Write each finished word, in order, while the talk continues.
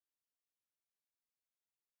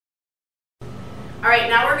All right,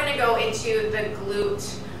 now we're gonna go into the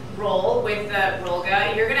glute roll with the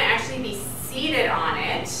Rollga. You're gonna actually be seated on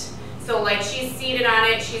it. So like she's seated on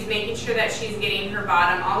it, she's making sure that she's getting her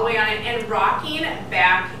bottom all the way on it and rocking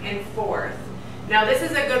back and forth. Now this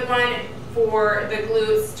is a good one for the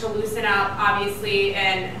glutes to loosen up, obviously,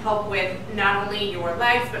 and help with not only your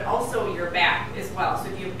legs, but also your back as well.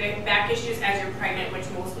 So if you have big back issues as you're pregnant, which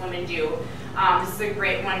most women do, this is a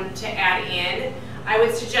great one to add in. I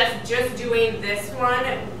would suggest just doing this one.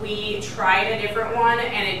 We tried a different one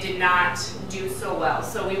and it did not do so well.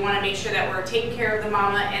 So we want to make sure that we're taking care of the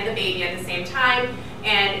mama and the baby at the same time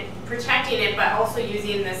and protecting it, but also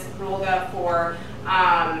using this Rollga for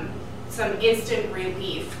some instant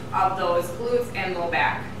relief of those glutes and low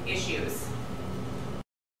back issues.